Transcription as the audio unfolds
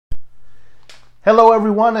Hello,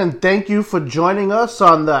 everyone, and thank you for joining us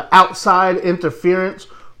on the Outside Interference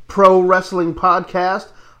Pro Wrestling Podcast.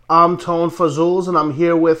 I'm Tone Fazools, and I'm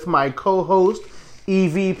here with my co-host,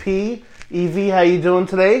 EVP. EV, how you doing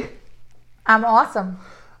today? I'm awesome.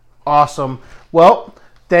 Awesome. Well,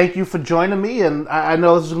 thank you for joining me, and I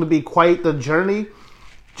know this is going to be quite the journey.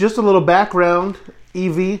 Just a little background,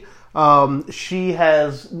 Evie. She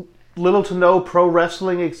has little to no pro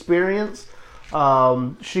wrestling experience.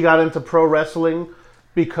 She got into pro wrestling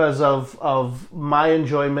because of my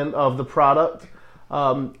enjoyment of the product.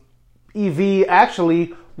 Evie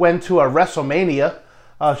actually went to a WrestleMania.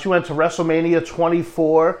 She went to WrestleMania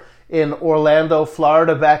 24 in Orlando,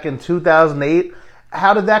 Florida back in 2008.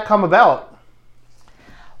 How did that come about?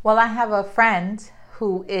 Well, I have a friend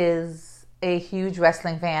who is a huge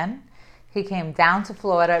wrestling fan. He came down to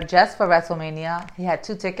Florida just for WrestleMania. He had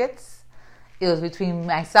 2 tickets. It was between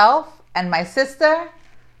myself and my sister,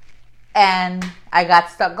 and I got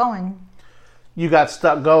stuck going. You got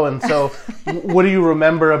stuck going. So what do you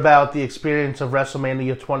remember about the experience of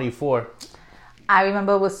WrestleMania 24? I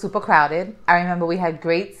remember it was super crowded. I remember we had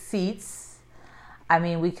great seats. I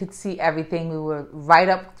mean, we could see everything. We were right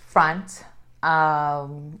up front. I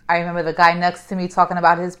remember the guy next to me talking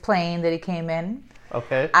about his plane that he came in.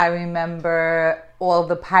 Okay. I remember all of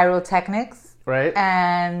the pyrotechnics. Right.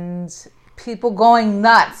 And people going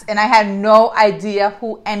nuts, and I had no idea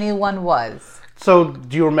who anyone was. So,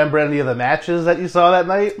 do you remember any of the matches that you saw that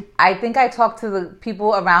night? I think I talked to the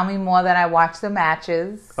people around me more than I watched the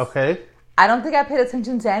matches. Okay. I don't think I paid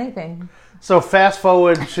attention to anything. So, fast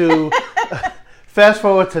forward to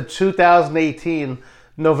 2018,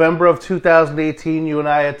 November of 2018. You and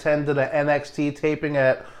I attended an NXT taping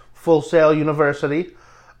at Full Sail University.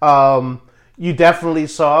 You definitely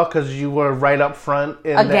saw, because you were right up front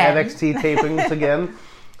in the NXT tapings again.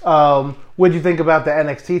 What did you think about the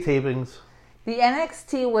NXT tapings? The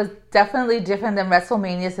NXT was definitely different than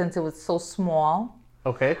WrestleMania since it was so small.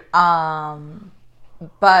 Okay.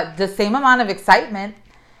 But the same amount of excitement.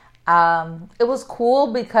 It was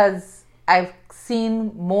cool because I've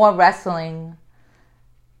seen more wrestling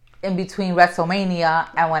in between WrestleMania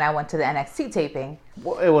and when I went to the NXT taping.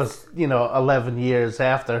 Well, it was, 11 years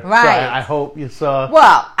after. Right. So I hope you saw.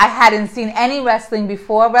 Well, I hadn't seen any wrestling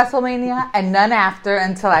before WrestleMania and none after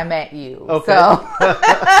until I met you. Okay.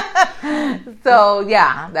 So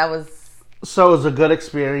yeah, that was. So it was a good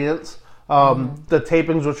experience. The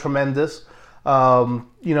tapings were tremendous. Saw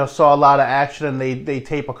a lot of action, and they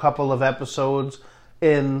tape a couple of episodes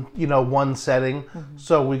in, one setting.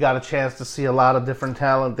 So we got a chance to see a lot of different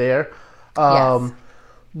talent there. Yes.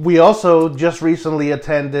 We also just recently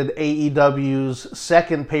attended AEW's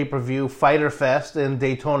second pay-per-view, Fyter Fest, in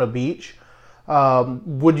Daytona Beach.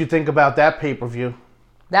 What'd you think about that pay-per-view?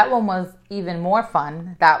 That one was even more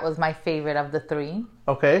fun. That was my favorite of the 3.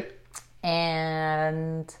 Okay.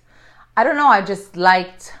 And I don't know, I just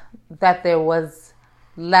liked that there was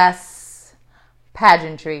less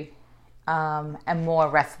pageantry and more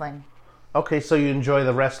wrestling. Okay, so you enjoy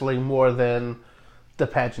the wrestling more than the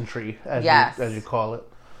pageantry, as you call it.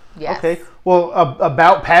 Yes. Okay. Well,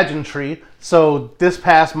 about pageantry, so this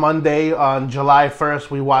past Monday on July 1st,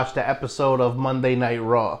 we watched an episode of Monday Night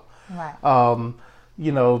Raw. Right.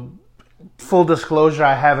 Full disclosure,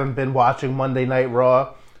 I haven't been watching Monday Night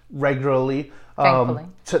Raw regularly. Thankfully.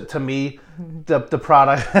 To me,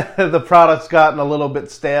 the product's gotten a little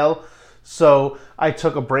bit stale, so I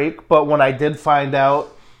took a break. But when I did find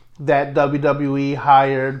out that WWE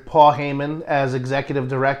hired Paul Heyman as executive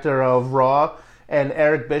director of Raw and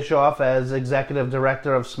Eric Bischoff as executive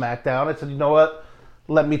director of SmackDown, I said, you know what?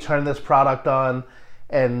 Let me turn this product on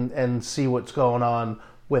and see what's going on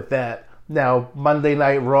with that. Now, Monday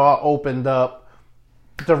Night Raw opened up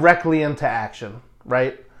directly into action,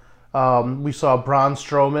 right? We saw Braun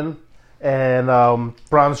Strowman and And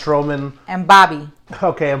Bobby.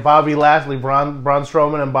 Okay, and Bobby Lashley. Braun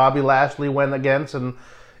Strowman and Bobby Lashley went against, and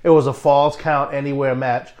it was a Falls Count Anywhere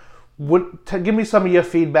match. Give me some of your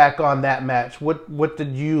feedback on that match. What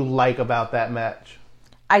did you like about that match?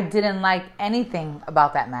 I didn't like anything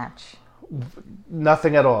about that match.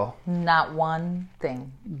 Nothing at all? Not one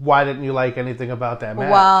thing. Why didn't you like anything about that match?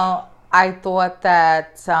 Well, I thought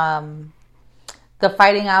that the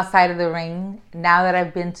fighting outside of the ring, now that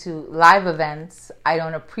I've been to live events, I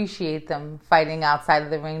don't appreciate them fighting outside of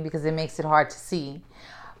the ring because it makes it hard to see.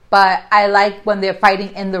 But I like when they're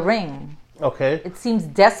fighting in the ring. Okay. It seems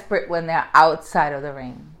desperate when they're outside of the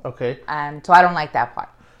ring. Okay. And so I don't like that part.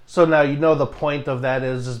 So now the point of that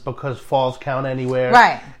is because Falls Count Anywhere.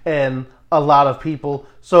 Right. And a lot of people,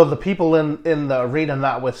 so the people in the arena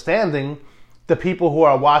notwithstanding, the people who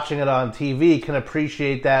are watching it on TV can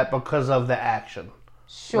appreciate that because of the action.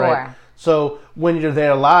 Sure. Right? So when you're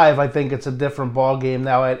there live, I think it's a different ball game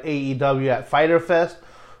now at AEW at Fyter Fest.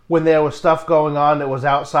 When there was stuff going on that was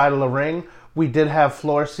outside of the ring, we did have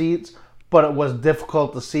floor seats, but it was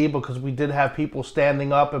difficult to see because we did have people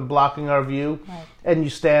standing up and blocking our view. Right. And you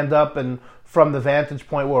stand up, and from the vantage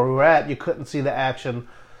point where we were at, you couldn't see the action.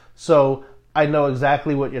 So I know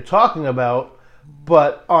exactly what you're talking about,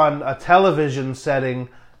 but on a television setting,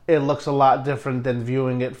 it looks a lot different than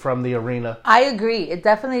viewing it from the arena. I agree. It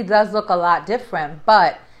definitely does look a lot different,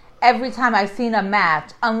 but every time I've seen a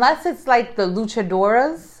match, unless it's like the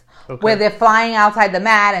luchadoras, where they're flying outside the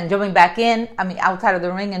mat and jumping back in, outside of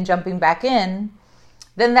the ring and jumping back in,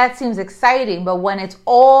 then that seems exciting. But when it's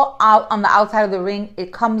all out on the outside of the ring,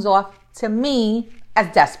 it comes off to me as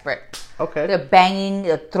desperate. Okay. They're banging,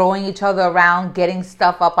 they're throwing each other around, getting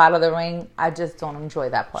stuff up out of the ring. I just don't enjoy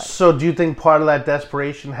that part. So do you think part of that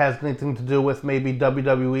desperation has anything to do with maybe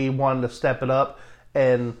WWE wanting to step it up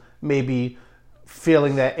and maybe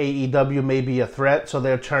feeling that AEW may be a threat, so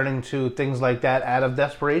they're turning to things like that out of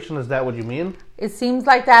desperation? Is that what you mean? It seems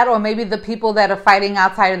like that, or maybe the people that are fighting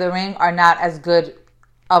outside of the ring are not as good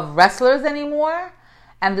of wrestlers anymore,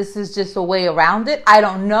 and this is just a way around it. I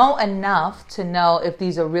don't know enough to know if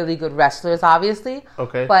these are really good wrestlers, obviously.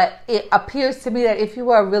 Okay. But it appears to me that if you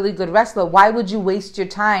are a really good wrestler, why would you waste your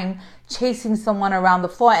time chasing someone around the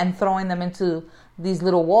floor and throwing them into these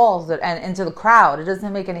little walls and into the crowd? It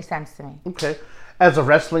doesn't make any sense to me. Okay. As a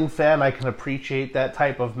wrestling fan, I can appreciate that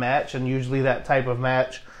type of match, and usually that type of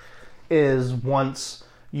match is once,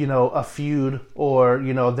 a feud or,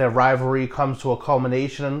 their rivalry comes to a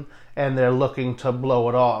culmination and they're looking to blow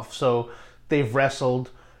it off. So they've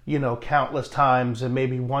wrestled, countless times, and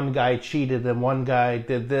maybe one guy cheated and one guy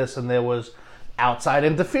did this, and there was outside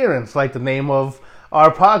interference, like the name of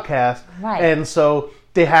our podcast. Right. And so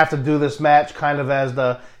they have to do this match kind of as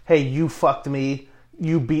the, hey, you fucked me,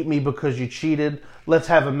 you beat me because you cheated. Let's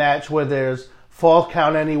have a match where there's false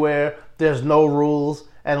count anywhere, there's no rules,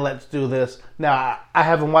 and let's do this. Now, I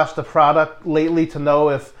haven't watched the product lately to know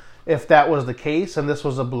if that was the case and this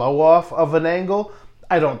was a blow-off of an angle.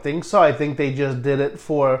 I don't think so. I think they just did it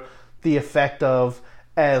for the effect of,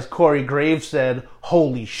 as Corey Graves said,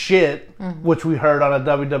 holy shit, which we heard on a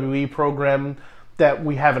WWE program that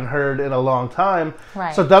we haven't heard in a long time.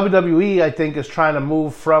 Right. So WWE, I think, is trying to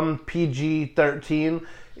move from PG-13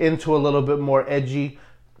 into a little bit more edgy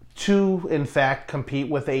to, in fact, compete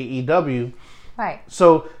with AEW. Right.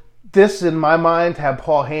 So this, in my mind, had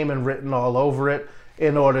Paul Heyman written all over it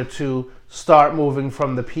in order to start moving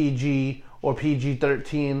from the PG or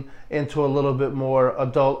PG-13 into a little bit more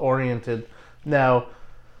adult-oriented. Now,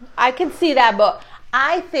 I can see that, but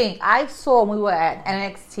I think I saw when we were at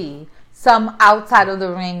NXT some outside of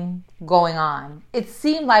the ring going on. It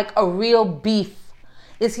seemed like a real beef.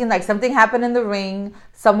 It seemed like something happened in the ring.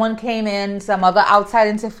 Someone came in, some other outside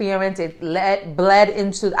interference. It bled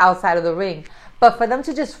into the outside of the ring. But for them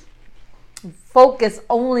to just focus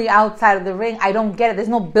only outside of the ring, I don't get it. There's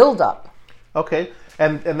no build-up. Okay,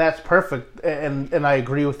 and that's perfect. And I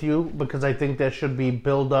agree with you because I think there should be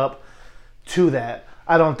build-up to that.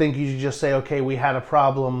 I don't think you should just say, okay, we had a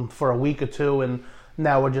problem for a week or two and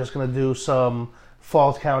now we're just going to do some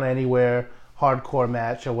falls count anywhere hardcore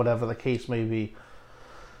match or whatever the case may be.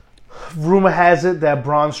 Rumor has it that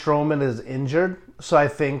Braun Strowman is injured, so I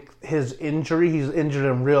think he's injured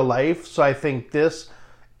in real life, so I think this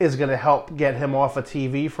is going to help get him off of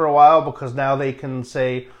TV for a while because now they can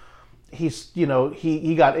say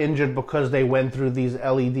he got injured because they went through these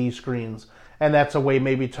LED screens, and that's a way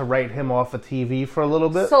maybe to write him off of TV for a little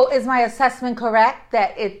bit. So is my assessment correct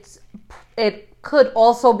that it could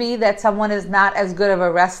also be that someone is not as good of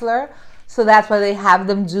a wrestler, so that's why they have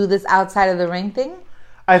them do this outside of the ring thing?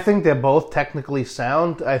 I think they're both technically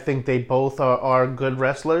sound. I think they both are good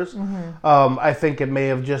wrestlers. Mm-hmm. I think it may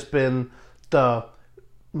have just been the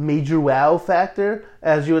major wow factor,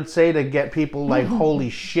 as you would say, to get people like, holy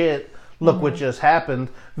shit, look what just happened.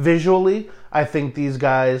 Visually, I think these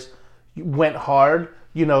guys went hard.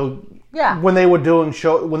 When they were doing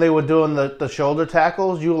the shoulder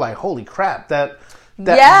tackles, you were like, holy crap, that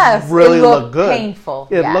really looked good. Painful.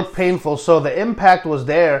 It looked painful. So the impact was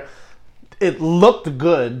there. It looked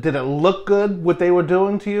good. Did it look good, what they were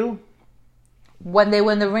doing to you? When they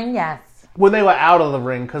were in the ring, yes. When they were out of the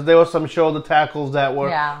ring, because there were some shoulder tackles that were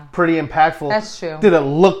pretty impactful. That's true. Did it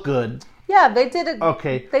look good? Yeah, they did it.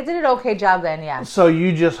 Okay. They did an okay job then, yeah. So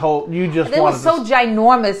you just hope, it was so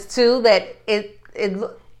ginormous, too, that it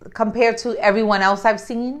compared to everyone else I've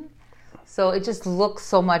seen, so it just looks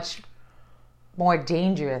so much more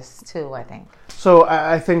dangerous, too, I think. So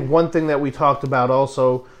I think one thing that we talked about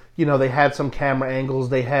also, they had some camera angles.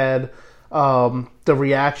 They had the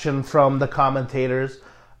reaction from the commentators.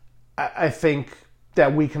 I think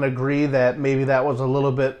that we can agree that maybe that was a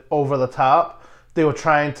little bit over the top. They were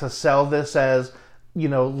trying to sell this as,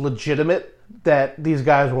 legitimate, that these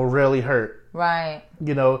guys were really hurt. Right.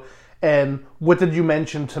 And what did you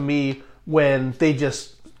mention to me when they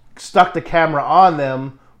just stuck the camera on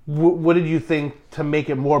them? What did you think to make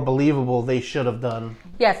it more believable they should have done?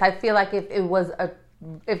 Yes, I feel like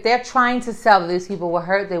if they're trying to sell that these people were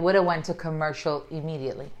hurt, they would have went to commercial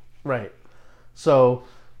immediately. Right. So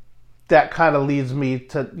that kind of leads me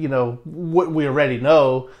to, what we already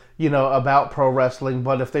know, about pro wrestling.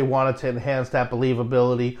 But if they wanted to enhance that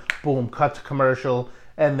believability, boom, cut to commercial,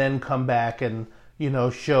 and then come back and,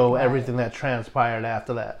 show everything that transpired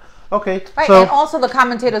after that. Okay. Right, so, and also the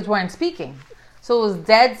commentators weren't speaking. So it was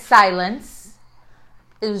dead silence.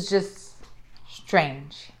 It was just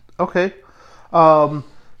strange. Okay.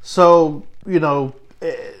 So,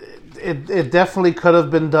 it definitely could have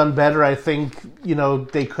been done better. I think,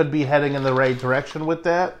 they could be heading in the right direction with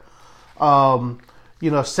that.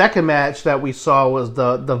 Second match that we saw was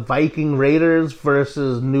the Viking Raiders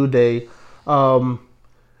versus New Day. What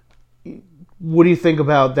do you think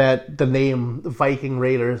about that, the name Viking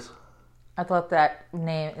Raiders? I thought that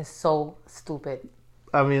name is so stupid.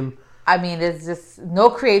 I mean, there's just no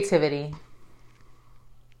creativity.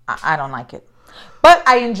 I don't like it. But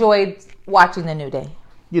I enjoyed watching the New Day.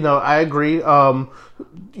 I agree.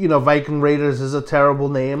 Viking Raiders is a terrible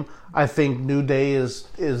name. I think New Day is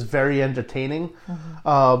very entertaining.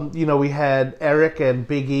 Mm-hmm. We had Eric and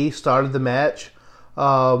Big E started the match.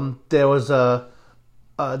 There was a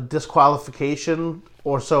disqualification,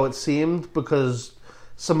 or so it seemed, because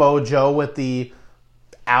Samoa Joe with the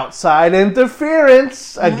outside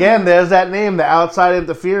interference. Mm-hmm. Again, there's that name, the outside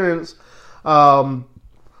interference.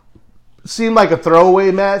 Seemed like a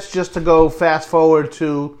throwaway match just to go fast forward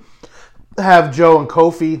to have Joe and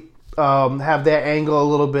Kofi have their angle a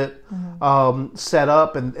little bit set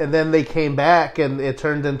up. And then they came back and it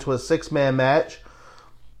turned into a 6-man match.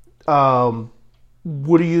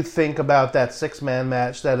 What do you think about that 6-man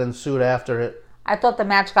match that ensued after it? I thought the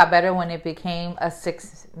match got better when it became a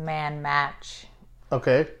 6-man match.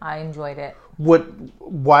 Okay. I enjoyed it.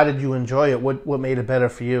 Why did you enjoy it? What made it better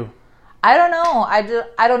for you? I don't know. I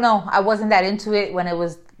don't know. I wasn't that into it when it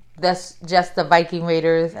was just the Viking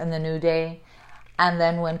Raiders and the New Day. And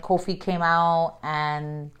then when Kofi came out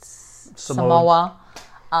and Samoa,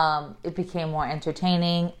 it became more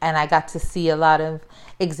entertaining. And I got to see a lot of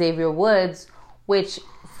Xavier Woods, which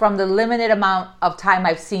from the limited amount of time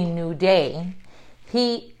I've seen New Day,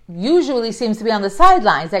 he usually seems to be on the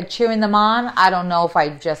sidelines, like cheering them on. I don't know if I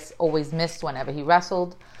just always missed whenever he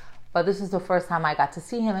wrestled. But this is the first time I got to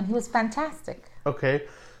see him, and he was fantastic. Okay.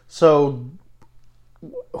 So,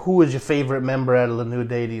 who was your favorite member out of the New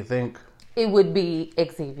Day, do you think? It would be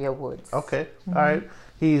Xavier Woods. Okay. Mm-hmm. All right.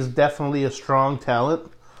 He's definitely a strong talent.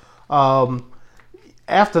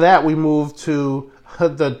 After that, we moved to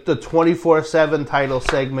the 24/7 title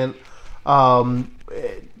segment.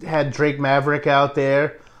 Had Drake Maverick out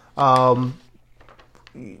there.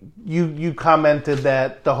 You commented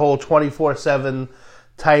that the whole 24/7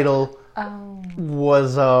 title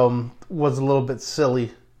was a little bit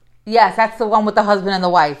silly. Yes, that's the one with the husband and the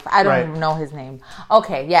wife. I don't know his name.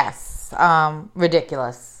 Okay, yes.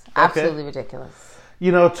 Ridiculous. Absolutely ridiculous.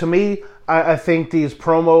 To me, I think these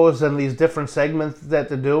promos and these different segments that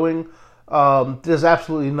they're doing, there's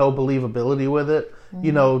absolutely no believability with it.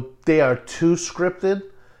 Mm-hmm. They are too scripted.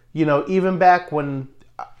 Even back when,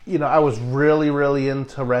 I was really, really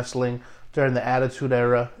into wrestling during the Attitude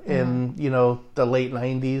Era in, the late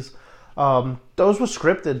 90s. Those were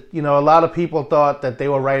scripted. A lot of people thought that they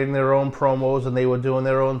were writing their own promos and they were doing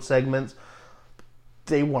their own segments.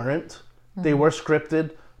 They weren't. Mm-hmm. They were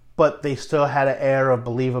scripted, but they still had an air of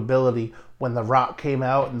believability. When The Rock came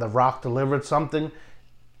out and The Rock delivered something,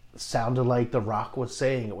 it sounded like The Rock was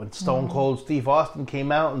saying it. When Stone Cold Steve Austin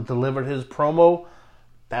came out and delivered his promo,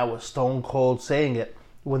 that was Stone Cold saying it.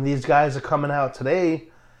 When these guys are coming out today,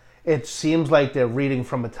 it seems like they're reading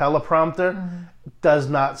from a teleprompter. Mm-hmm. Does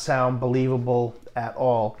not sound believable at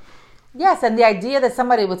all. Yes, and the idea that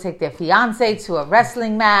somebody would take their fiance to a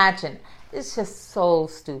wrestling match, and it's just so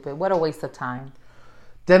stupid. What a waste of time.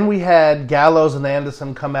 Then we had Gallows and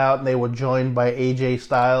Anderson come out, and they were joined by AJ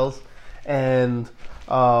Styles, and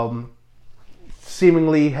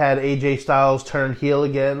seemingly had AJ Styles turn heel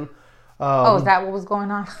again. Is that what was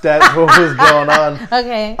going on? That's what was going on.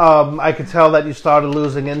 Okay. I could tell that you started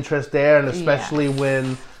losing interest there, and especially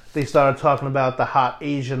when they started talking about the hot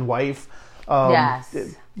Asian wife.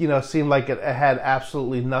 Yes. seemed like it had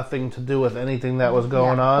absolutely nothing to do with anything that was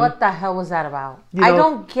going on. What the hell was that about? I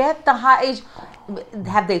don't get the hot age.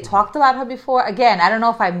 Have they talked about her before? Again, I don't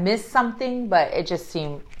know if I missed something, but it just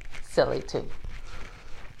seemed silly too.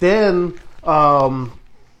 Then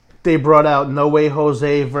they brought out No Way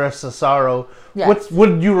Jose versus Cesaro. Yes. What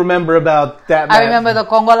did you remember about that match? I remember the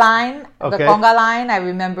conga line. Okay. The conga line. I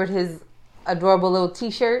remembered his adorable little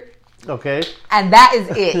T-shirt. Okay. And that is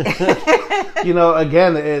it.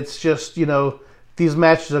 Again, it's just, these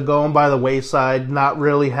matches are going by the wayside, not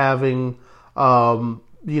really having,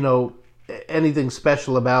 anything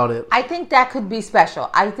special about it. I think that could be special.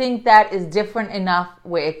 I think that is different enough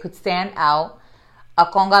where it could stand out. A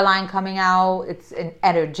conga line coming out, it's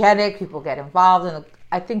energetic, people get involved, and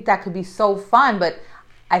I think that could be so fun, but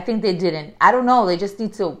I think they didn't. I don't know, they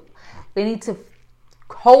need to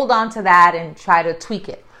hold on to that and try to tweak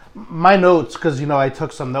it. My notes, because I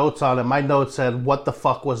took some notes on it. My notes said, "What the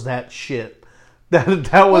fuck was that shit?" That was.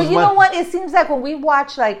 Well, you know what? It seems like when we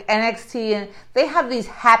watch like NXT, and they have these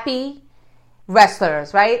happy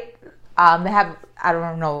wrestlers, right? They have, I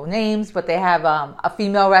don't know names, but they have a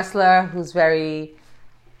female wrestler who's very,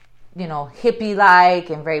 hippie-like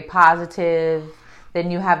and very positive.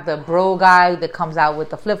 Then you have the bro guy that comes out with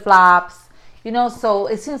the flip-flops. So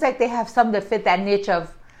it seems like they have some that fit that niche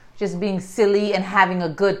of just being silly and having a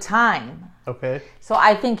good time. Okay. So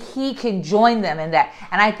I think he can join them in that.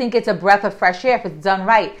 And I think it's a breath of fresh air if it's done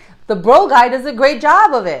right. The bro guy does a great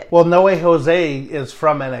job of it. Well, No Way Jose is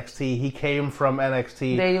from NXT. He came from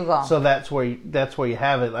NXT. There you go. So that's where you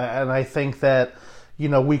have it. And I think that,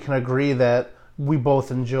 we can agree that we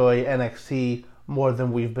both enjoy NXT more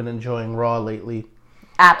than we've been enjoying Raw lately.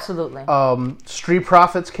 Absolutely. Street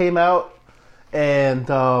Profits came out, and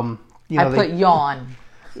I put yawn.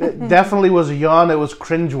 It definitely was a yawn. It was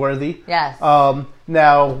cringeworthy. Yes.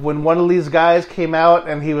 Now, when one of these guys came out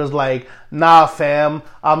and he was like, "Nah, fam,"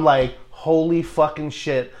 I'm like, holy fucking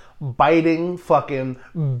shit. Biting fucking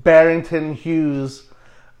Barrington Hughes.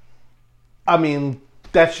 I mean,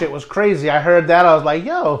 that shit was crazy. I heard that. I was like,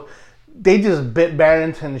 yo, they just bit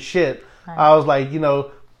Barrington's shit. Right. I was like,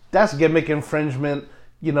 that's gimmick infringement.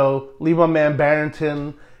 Leave my man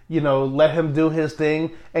Barrington, let him do his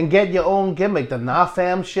thing and get your own gimmick. The Nah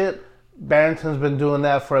Fam shit, Barrington's been doing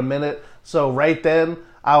that for a minute. So right then,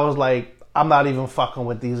 I was like, I'm not even fucking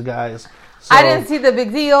with these guys. So, I didn't see the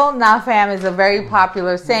big deal. Nah Fam is a very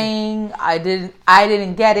popular saying. I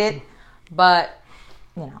didn't get it, but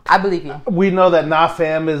I believe you. We know that Nah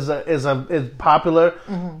Fam is popular,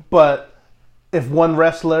 but if one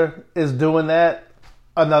wrestler is doing that,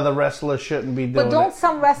 another wrestler shouldn't be doing it. But don't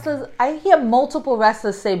some wrestlers... I hear multiple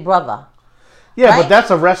wrestlers say brother. Yeah, right? But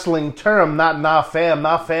that's a wrestling term, not Nah Fam.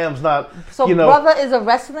 Nah Fam's not... So brother is a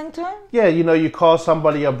wrestling term? Yeah, you call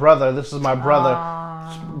somebody a brother. This is my brother.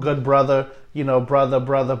 Good brother. Brother,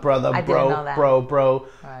 I didn't know that. bro.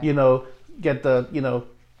 Right. Get the,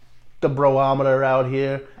 the brometer out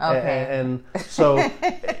here. Okay. And so,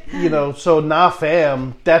 so Nah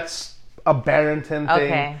Fam, that's a Barrington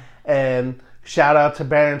thing. Okay. And... shout out to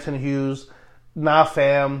Barrington Hughes. Nah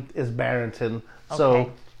Fam is Barrington.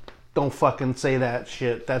 So don't fucking say that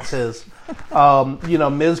shit. That's his.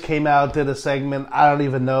 Miz came out, did a segment. I don't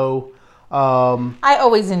even know. I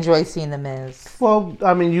always enjoy seeing The Miz. Well,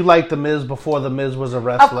 I mean, you liked The Miz before The Miz was a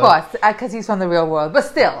wrestler. Of course, because he's from the real world. But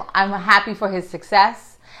still, I'm happy for his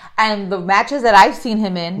success. And the matches that I've seen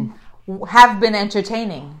him in have been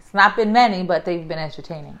entertaining. It's not been many, but they've been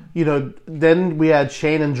entertaining. Then we had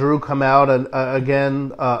Shane and Drew come out, and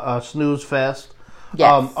again, a snooze fest.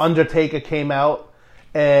 Yes. Undertaker came out,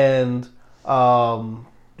 and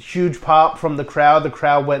huge pop from the crowd. The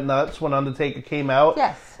crowd went nuts when Undertaker came out.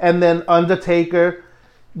 Yes. And then Undertaker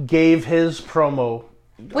gave his promo.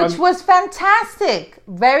 Which was fantastic.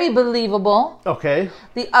 Very believable. Okay.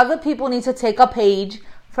 The other people need to take a page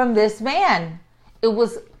from this man. It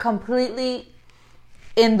was completely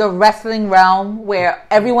in the wrestling realm where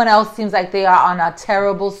everyone else seems like they are on a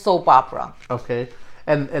terrible soap opera. Okay.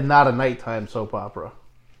 And not a nighttime soap opera.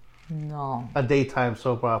 No. A daytime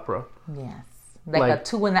soap opera. Yes. Like a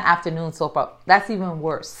 2 PM soap opera. That's even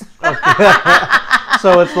worse. Okay.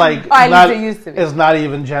 So it's like... or at least it used to be. It's not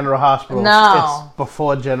even General Hospital. No. It's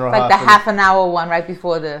before General Hospital. Like the half-an-hour one right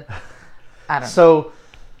before the... I don't know. So,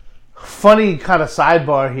 funny kind of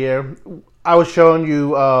sidebar here. I was showing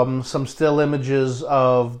you some still images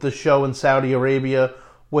of the show in Saudi Arabia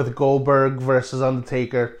with Goldberg versus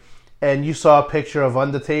Undertaker. And you saw a picture of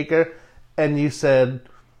Undertaker, and you said,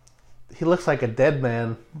 he looks like a dead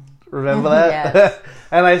man. Remember that? Yes.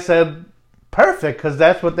 And I said, perfect, because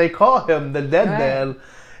that's what they call him, the dead man.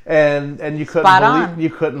 And you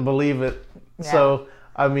couldn't believe it. Yeah. So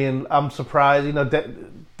I mean, I'm surprised. You know,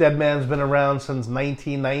 Dead Man's been around since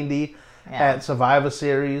 1990 at Survivor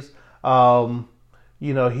Series.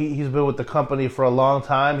 You know, he's been with the company for a long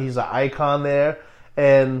time. He's an icon there.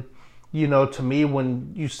 And, you know, to me,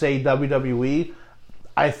 when you say WWE,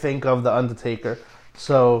 I think of The Undertaker.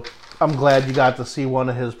 So I'm glad you got to see one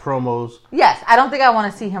of his promos. Yes, I don't think I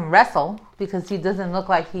want to see him wrestle because he doesn't look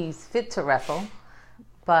like he's fit to wrestle.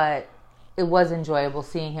 But it was enjoyable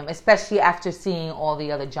seeing him, especially after seeing all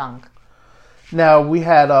the other junk. Now, we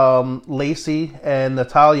had Lacey and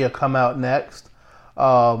Natalya come out next.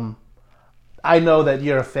 I know that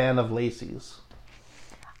you're a fan of Lacey's.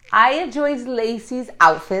 I enjoy Lacey's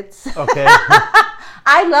outfits. Okay.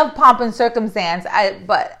 I love pomp and circumstance,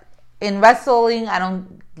 but in wrestling, I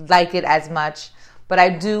don't like it as much. But I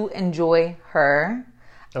do enjoy her.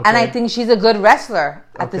 Okay. And I think she's a good wrestler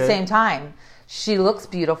at the same time. She looks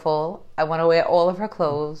beautiful. I want to wear all of her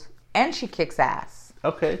clothes. And she kicks ass.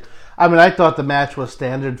 Okay. I mean, I thought the match was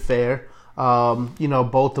standard fare. You know,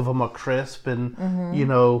 both of them are crisp. And, you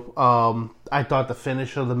know, I thought the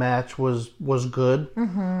finish of the match was good.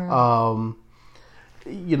 You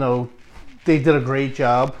know, they did a great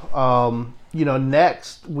job. You know,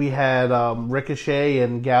 next we had Ricochet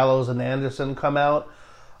and Gallows and Anderson come out.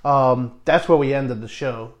 That's where we ended the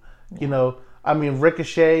show. You know, I mean,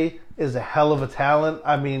 Ricochet is a hell of a talent.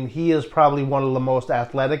 I mean, he is probably one of the most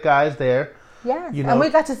athletic guys there. Yes, you know, and we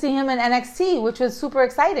got to see him in NXT, which was super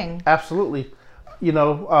exciting. Absolutely. You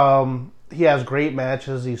know, he has great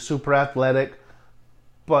matches. He's super athletic.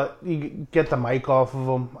 But you get the mic off of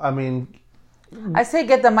him. I mean... I say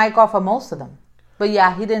get the mic off of most of them. But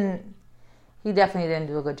yeah, he definitely didn't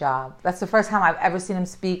do a good job. That's the first time I've ever seen him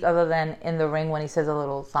speak other than in the ring when he says a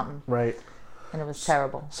little something. Right. And it was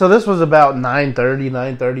terrible. So this was about 9:30,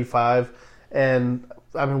 9:35. And,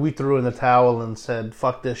 I mean, we threw in the towel and said,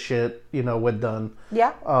 fuck this shit. You know, we're done.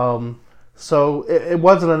 Yeah. So it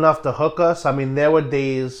wasn't enough to hook us. I mean, there were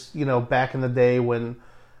days, you know, back in the day when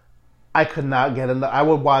I could not get into... I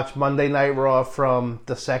would watch Monday Night Raw from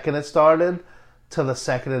the second it started to the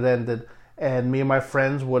second it ended. And me and my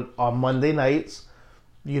friends would, on Monday nights,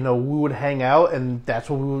 you know, we would hang out and that's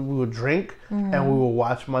what we would drink. And we would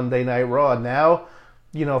watch Monday Night Raw. Now,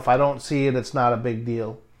 you know, if I don't see it, it's not a big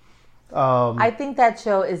deal. I think that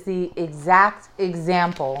show is the exact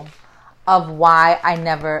example of why I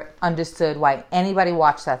never understood why anybody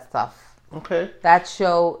watched that stuff. Okay. That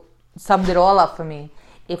show summed it all up for me.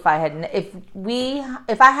 If I hadn't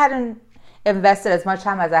invested as much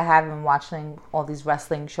time as I have in watching all these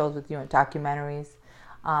wrestling shows with you and documentaries,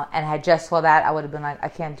 and had just saw that, I would have been like, I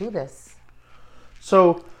can't do this.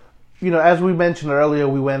 So, you know, as we mentioned earlier,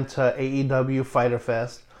 we went to AEW Fyter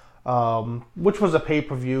Fest, which was a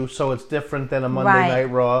pay-per-view, so it's different than a Monday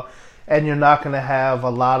Night Raw, and you're not going to have a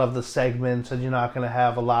lot of the segments, and you're not going to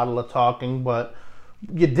have a lot of the talking, but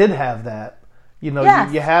you did have that. You know,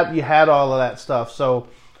 yes. you had all of that stuff. So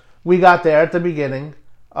we got there at the beginning.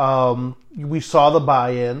 We saw the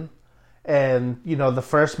buy-in, and you know the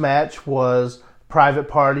first match was Private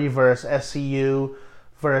Party versus SCU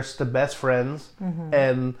versus the Best Friends.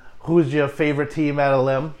 And who's your favorite team out of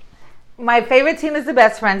them? My favorite team is the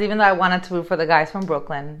Best Friends, even though I wanted to root for the guys from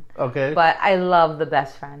Brooklyn. Okay, but I love the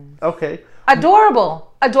Best Friends. Okay,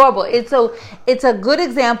 adorable. It's a good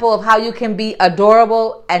example of how you can be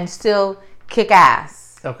adorable and still kick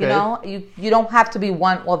ass. Okay. You know, you don't have to be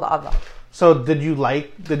one or the other. So did you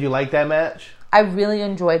like that match? I really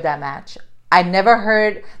enjoyed that match. I never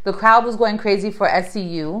heard the crowd was going crazy for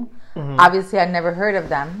SCU. Obviously, I never heard of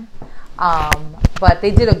them, but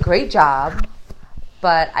they did a great job.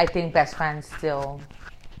 But I think Best Friends still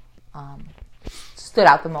stood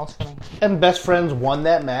out the most for me. And Best Friends won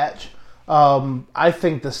that match. I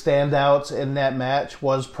think the standouts in that match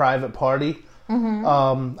was Private Party.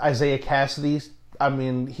 Isaiah Cassidy, I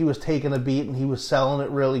mean, he was taking a beat and he was selling it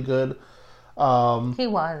really good. He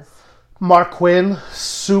was. Mark Quinn,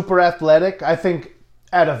 super athletic. I think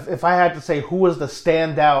if I had to say who was the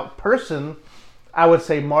standout person, I would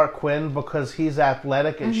say Mark Quinn because he's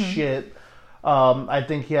athletic as shit. I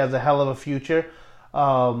think he has a hell of a future.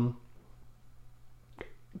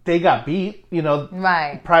 They got beat, you know.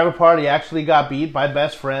 Right. Private Party actually got beat by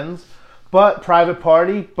Best Friends. But Private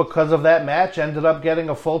Party, because of that match, ended up getting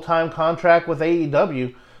a full-time contract with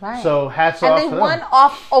AEW. Right. So hats off to them. And they won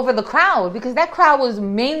off over the crowd because that crowd was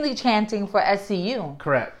mainly chanting for SCU.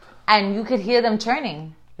 Correct. And you could hear them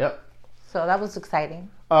churning. Yep. So that was exciting.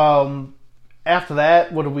 After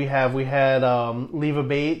that, what did we have? We had Leva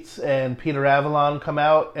Bates and Peter Avalon come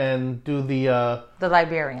out and do the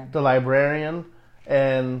Librarian. The Librarian.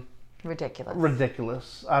 And...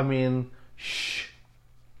 Ridiculous. I mean, shh.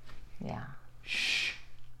 Yeah. Shh.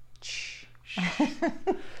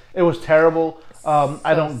 It was terrible.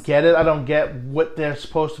 I don't get it. I don't get what they're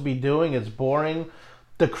supposed to be doing. It's boring.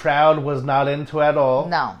 The crowd was not into it at all.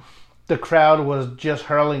 No. The crowd was just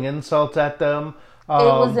hurling insults at them. It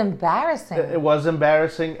was embarrassing. It was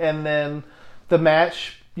embarrassing. And then the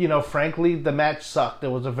match, frankly, the match sucked. It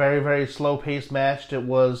was a very, very slow-paced match. It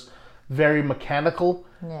was very mechanical.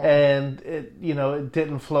 Yeah. And it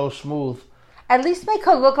didn't flow smooth. At least make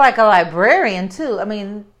her look like a librarian, too. I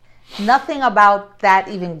mean, nothing about that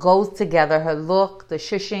even goes together. Her look, the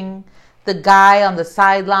shushing, the guy on the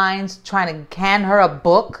sidelines trying to hand her a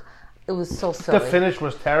book. It was so silly. The finish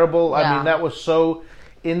was terrible. Yeah. I mean, that was so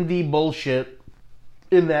indie bullshit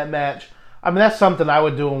in that match. I mean, that's something I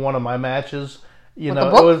would do in one of my matches. It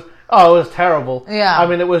was terrible. Yeah. I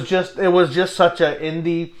mean, it was just such an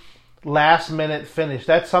indie last minute finish.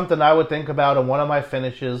 That's something I would think about in one of my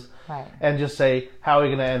finishes. Right. And just say, how are we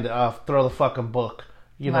going to end it? Throw the fucking book.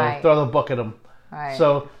 Right. Throw the book at him. Right.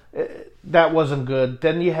 So that wasn't good.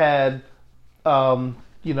 Then you had, Michael,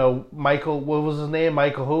 what was his name?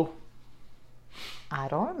 Michael who? I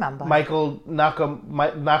don't remember. Michael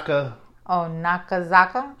Nakazawa. I'm not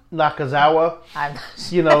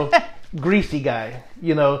sure. Greasy guy.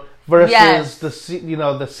 Versus yes. the CEO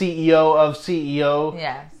of CEO.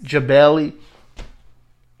 Yes. Jabali.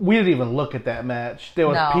 We didn't even look at that match. There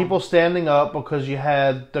was people standing up because you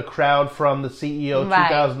had the crowd from the CEO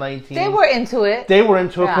 2019. They were into it. They were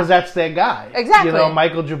into it because that's their guy. Exactly.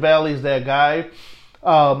 Michael Jabali's their guy.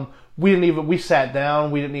 We sat down.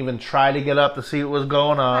 We didn't even try to get up to see what was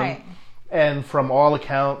going on. Right. And from all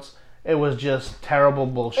accounts, it was just terrible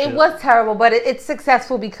bullshit. It was terrible, but it's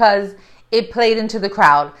successful because it played into the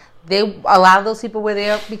crowd. A lot of those people were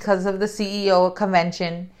there because of the CEO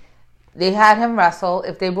convention. They had him wrestle.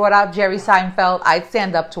 If they brought out Jerry Seinfeld, I'd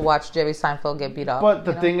stand up to watch Jerry Seinfeld get beat up. But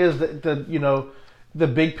the thing is, the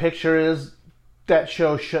big picture is that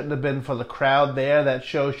show shouldn't have been for the crowd there. That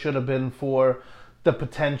show should have been for the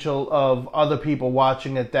potential of other people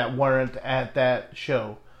watching it that weren't at that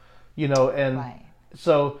show.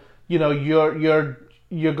 So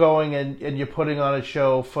you're going and you're putting on a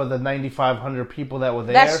show for the 9,500 people that were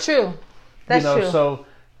there. That's true. That's true. So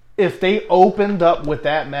if they opened up with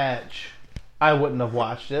that match, I wouldn't have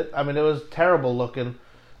watched it. I mean, it was terrible looking.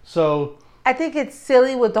 So I think it's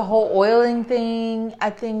silly with the whole oiling thing.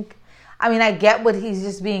 I get what he's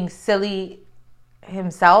just being silly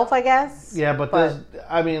himself, I guess. Yeah, but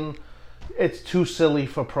it's too silly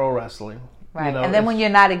for pro wrestling. Right. And then when you're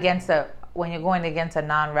going against a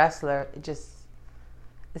non-wrestler,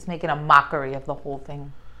 it's making a mockery of the whole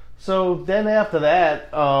thing. So then after that,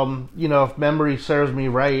 if memory serves me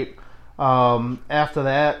right, after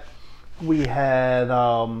that we had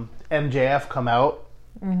MJF come out,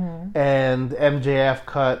 and MJF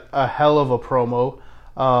cut a hell of a promo.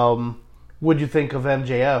 What'd you think of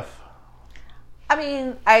MJF? I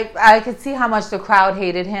mean, I could see how much the crowd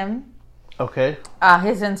hated him. Okay.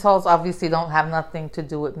 His insults obviously don't have nothing to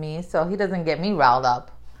do with me, so he doesn't get me riled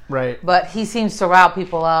up. Right. But he seems to rile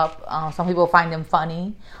people up. Some people find him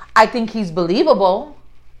funny. I think he's believable,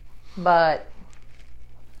 but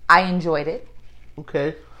I enjoyed it.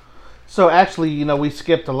 Okay. So actually, we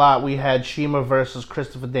skipped a lot. We had Shima versus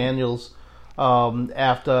Christopher Daniels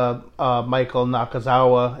after Michael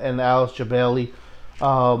Nakazawa and Alice Jabali.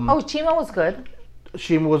 Shima was good.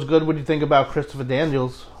 Shima was good. What do you think about Christopher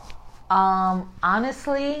Daniels?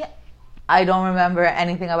 Honestly, I don't remember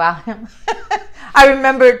anything about him. I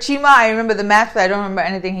remember Chima. I remember the match, but I don't remember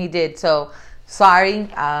anything he did. So, sorry.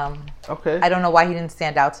 Okay. I don't know why he didn't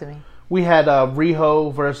stand out to me. We had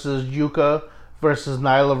Riho versus Yuka versus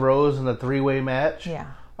Nyla Rose in a 3-way match. Yeah.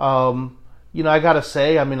 I gotta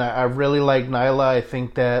say, I really like Nyla. I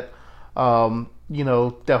think that,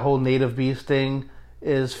 the whole Native Beast thing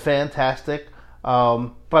is fantastic.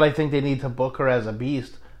 But I think they need to book her as a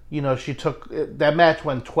beast. That match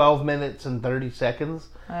went 12 minutes and 30 seconds.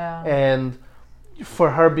 Yeah. And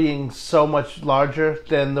for her being so much larger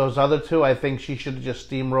than those other two, I think she should have just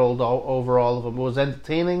steamrolled over all of them. It was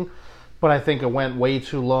entertaining, but I think it went way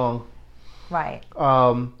too long. Right.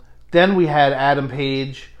 Then we had Adam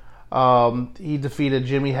Page. He defeated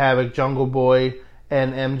Jimmy Havoc, Jungle Boy,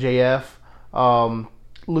 and MJF.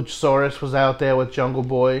 Luchasaurus was out there with Jungle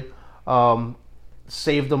Boy.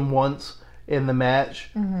 Saved them once in the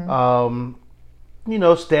match.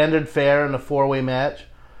 Standard fare in a 4-way match.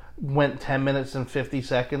 Went 10 minutes and 50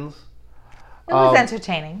 seconds. It was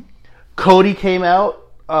entertaining. Cody came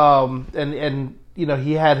out, and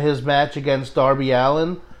he had his match against Darby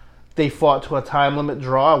Allin. They fought to a time limit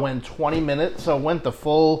draw. It went 20 minutes, so it went the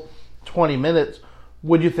full 20 minutes.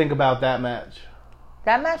 What'd you think about that match?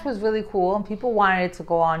 That match was really cool, and people wanted it to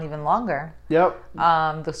go on even longer. Yep.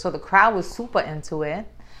 So the crowd was super into it.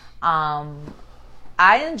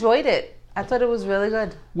 I enjoyed it. I thought it was really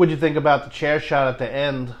good. What'd you think about the chair shot at the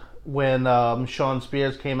end when Shawn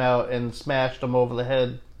Spears came out and smashed him over the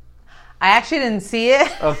head? I actually didn't see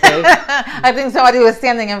it. Okay. I think somebody was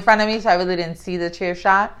standing in front of me, so I really didn't see the chair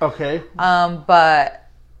shot. Okay. But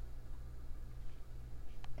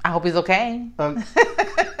I hope he's okay.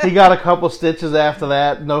 He got a couple stitches after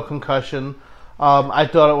that, no concussion. I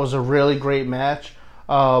thought it was a really great match.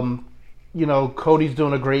 Cody's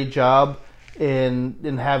doing a great job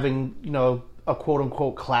in having, a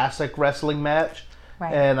quote-unquote classic wrestling match.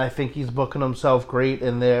 Right. And I think he's booking himself great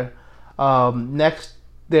in there. Next,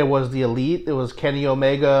 there was the Elite. It was Kenny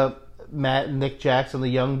Omega, Matt and Nick Jackson, the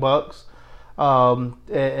Young Bucks.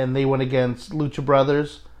 And they went against Lucha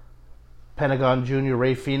Brothers, Pentagon Jr.,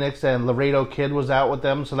 Ray Phoenix, and Laredo Kid was out with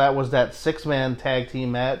them. So that was that 6-man tag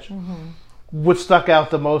team match. Mm-hmm. What stuck out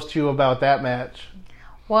the most to you about that match?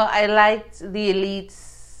 Well, I liked the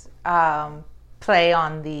Elite's play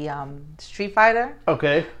on the Street Fighter.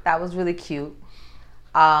 Okay. That was really cute.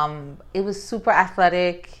 It was super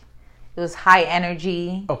athletic. It was high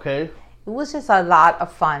energy. Okay. It was just a lot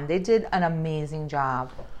of fun. They did an amazing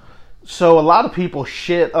job. So a lot of people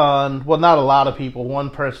shit on, well, not a lot of people, one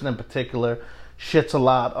person in particular shits a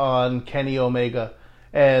lot on Kenny Omega.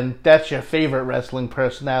 And that's your favorite wrestling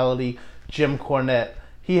personality, Jim Cornette.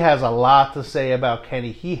 He has a lot to say about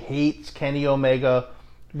Kenny. He hates Kenny Omega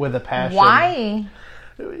with a passion. Why?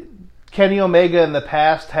 Kenny Omega in the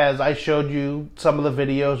past I showed you some of the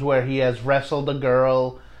videos where he has wrestled a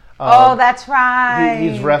girl. Oh, that's right.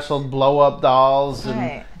 He's wrestled blow-up dolls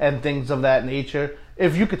Right. and things of that nature.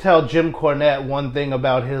 If you could tell Jim Cornette one thing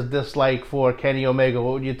about his dislike for Kenny Omega,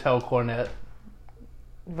 what would you tell Cornette?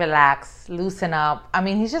 Relax, loosen up. I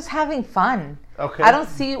mean, he's just having fun. Okay. I don't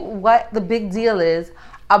see what the big deal is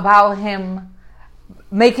about him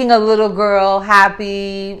making a little girl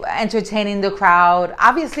happy, entertaining the crowd.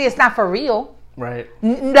 Obviously, it's not for real. Right.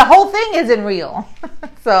 The whole thing isn't real.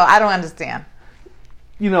 So I don't understand.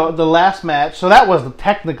 The last match, so that was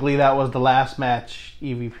the last match,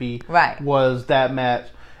 EVP. Right. Was that match.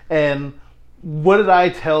 And what did I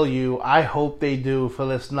tell you I hope they do for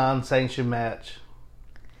this non-sanctioned match?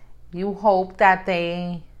 You hope that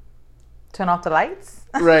they turn off the lights?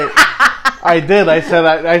 Right. I did.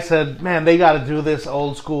 I said, man, they got to do this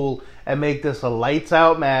old school and make this a lights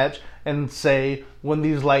out match and say when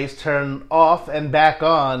these lights turn off and back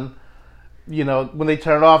on, when they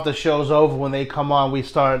turn off, the show's over. When they come on, we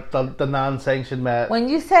start the non-sanctioned match. When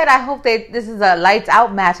you said, I hope this is a lights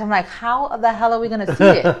out match, I'm like, how the hell are we going to see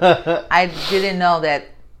it? I didn't know that.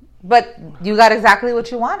 But you got exactly what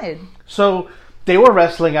you wanted. So they were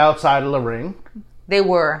wrestling outside of the ring. They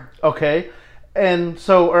were. Okay. And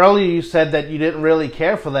so earlier you said that you didn't really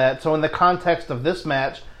care for that. So in the context of this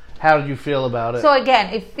match, how did you feel about it? So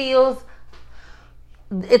again, it feels...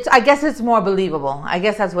 I guess it's more believable. I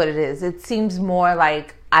guess that's what it is. It seems more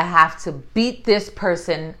like I have to beat this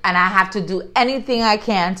person and I have to do anything I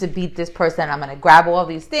can to beat this person. I'm going to grab all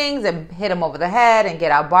these things and hit him over the head and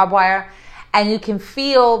get out barbed wire. And you can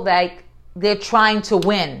feel like they're trying to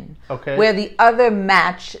win. Okay. Where the other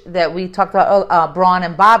match that we talked about, Braun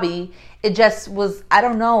and Bobby, it just was, I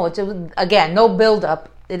don't know. It was, again, no build up.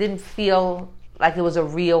 It didn't feel like it was a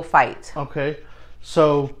real fight. Okay.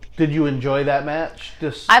 So, did you enjoy that match?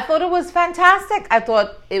 I thought it was fantastic. I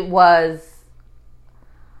thought it was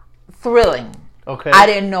thrilling. Okay. I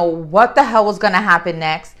didn't know what the hell was going to happen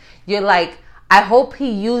next. You're like, I hope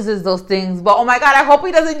he uses those things, but oh my God, I hope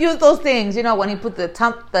he doesn't use those things. When he put the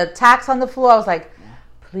tacks on the floor, I was like,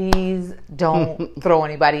 please don't throw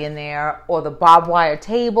anybody in there, or the barbed wire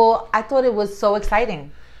table. I thought it was so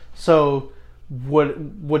exciting. So,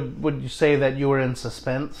 would you say that you were in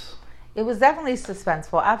suspense? It was definitely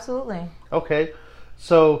suspenseful, absolutely. Okay.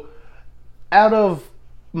 So, out of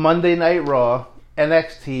Monday Night Raw,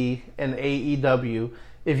 NXT, and AEW,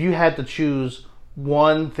 if you had to choose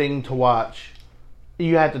one thing to watch,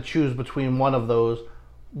 you had to choose between one of those,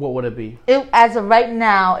 what would it be? As of right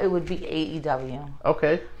now, it would be AEW.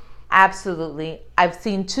 Okay. Absolutely. I've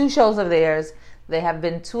seen 2 shows of theirs. They have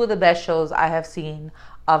been 2 of the best shows I have seen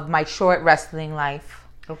of my short wrestling life.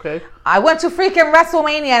 Okay. I went to freaking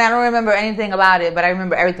WrestleMania and I don't remember anything about it, but I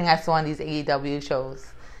remember everything I saw on these AEW shows.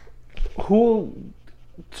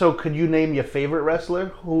 So could you name your favorite wrestler?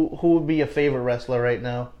 Who would be your favorite wrestler right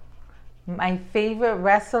now? My favorite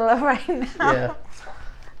wrestler right now? Yeah.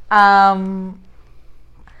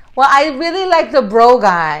 Well, I really like the bro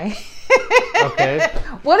guy. Okay.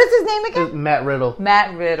 What is his name again? Matt Riddle.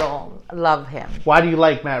 Matt Riddle. Love him. Why do you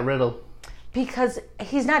like Matt Riddle? because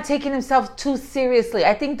he's not taking himself too seriously.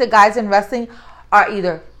 I think the guys in wrestling are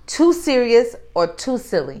either too serious or too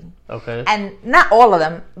silly. Okay. And not all of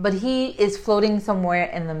them, but he is floating somewhere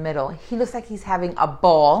in the middle. He looks like he's having a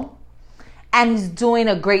ball and he's doing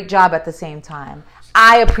a great job at the same time.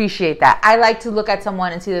 I appreciate that. I like to look at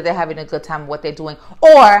someone and see that they're having a good time with what they're doing,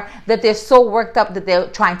 or that they're so worked up that they're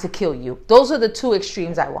trying to kill you. Those are the two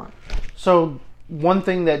extremes I want. So one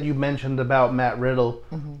thing that you mentioned about Matt Riddle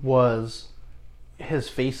was his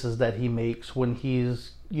faces that he makes when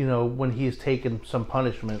he's, when he's taken some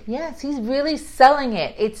punishment. Yes, he's really selling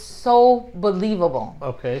it. It's so believable.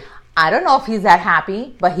 Okay. I don't know if he's that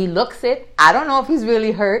happy, but he looks it. I don't know if he's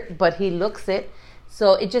really hurt, but he looks it.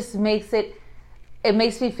 So it just makes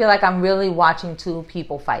me feel like I'm really watching two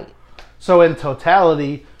people fight. So in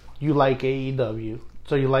totality, you like AEW.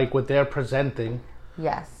 So you like what they're presenting.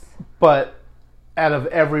 Yes. But out of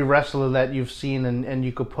every wrestler that you've seen and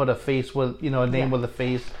you could put a face with, a name with a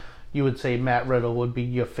face, you would say Matt Riddle would be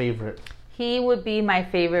your favorite. He would be my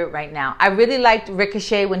favorite right now. I really liked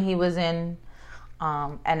Ricochet when he was in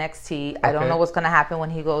NXT. I don't know what's going to happen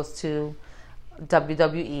when he goes to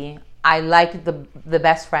WWE. I like the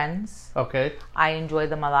Best Friends. Okay. I enjoy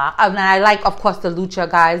them a lot. And I like, of course, the Lucha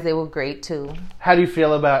guys. They were great, too. How do you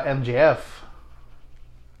feel about MJF?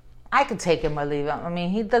 I could take him or leave him. I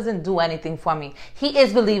mean, he doesn't do anything for me. He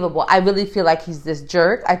is believable. I really feel like he's this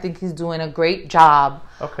jerk. I think he's doing a great job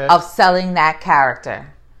of selling that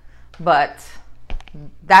character. But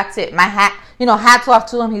that's it. My hats off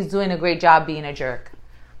to him. He's doing a great job being a jerk.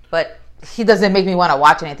 But he doesn't make me want to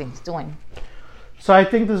watch anything he's doing. So I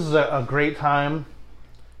think this is a great time,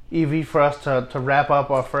 Evie, for us to wrap up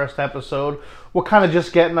our first episode. We're kind of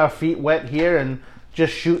just getting our feet wet here and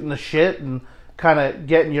just shooting the shit and kind of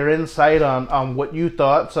getting your insight on what you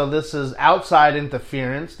thought. So this is outside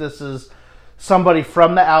interference. This is somebody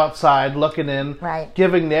from the outside looking in,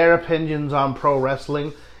 giving their opinions on pro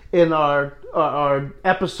wrestling. In our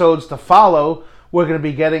episodes to follow, we're going to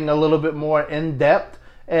be getting a little bit more in-depth,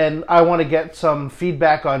 and I want to get some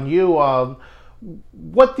feedback on you on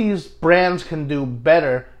what these brands can do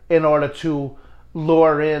better in order to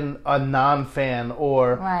lure in a non-fan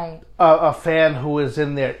or a fan who is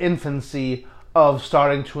in their infancy of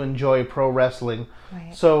starting to enjoy pro wrestling.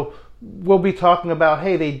 Right. So we'll be talking about,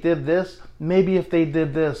 hey, they did this. Maybe if they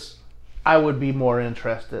did this, I would be more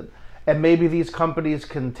interested. And maybe these companies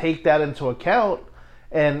can take that into account.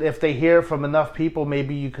 And if they hear from enough people,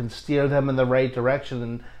 maybe you can steer them in the right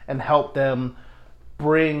direction and help them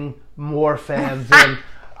bring more fans in.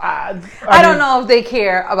 I don't know if they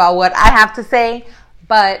care about what I have to say,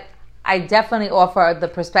 but I definitely offer the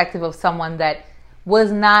perspective of someone that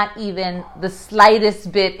was not even the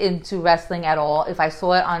slightest bit into wrestling at all. If I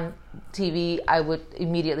saw it on TV, I would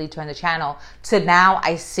immediately turn the channel. To now,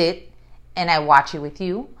 I sit and I watch it with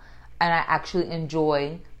you, and I actually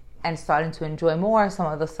enjoy and starting to enjoy more some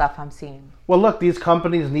of the stuff I'm seeing. Well, look, these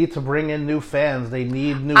companies need to bring in new fans. They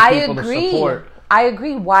need new people to support. I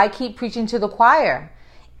agree. Why keep preaching to the choir?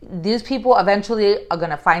 These people eventually are going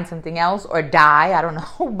to find something else or die. I don't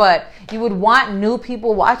know. But you would want new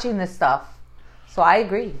people watching this stuff. So I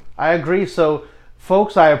agree. I agree. So,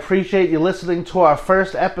 folks, I appreciate you listening to our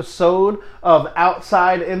first episode of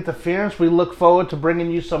Outside Interference. We look forward to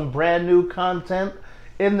bringing you some brand new content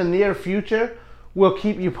in the near future. We'll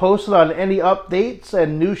keep you posted on any updates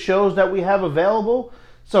and new shows that we have available.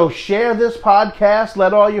 So share this podcast.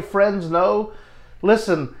 Let all your friends know.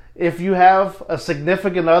 Listen, if you have a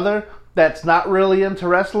significant other that's not really into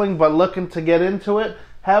wrestling but looking to get into it,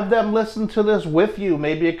 have them listen to this with you.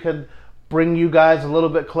 Maybe it could bring you guys a little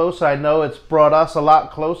bit closer. I know it's brought us a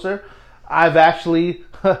lot closer. I've actually,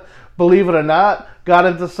 believe it or not, got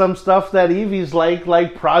into some stuff that Evie's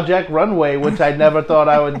like Project Runway, which I never thought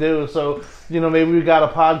I would do. So, maybe we got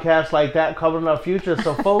a podcast like that coming in our future.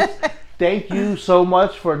 So, folks, thank you so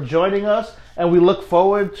much for joining us, and we look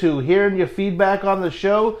forward to hearing your feedback on the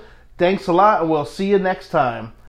show. Thanks a lot, and we'll see you next time.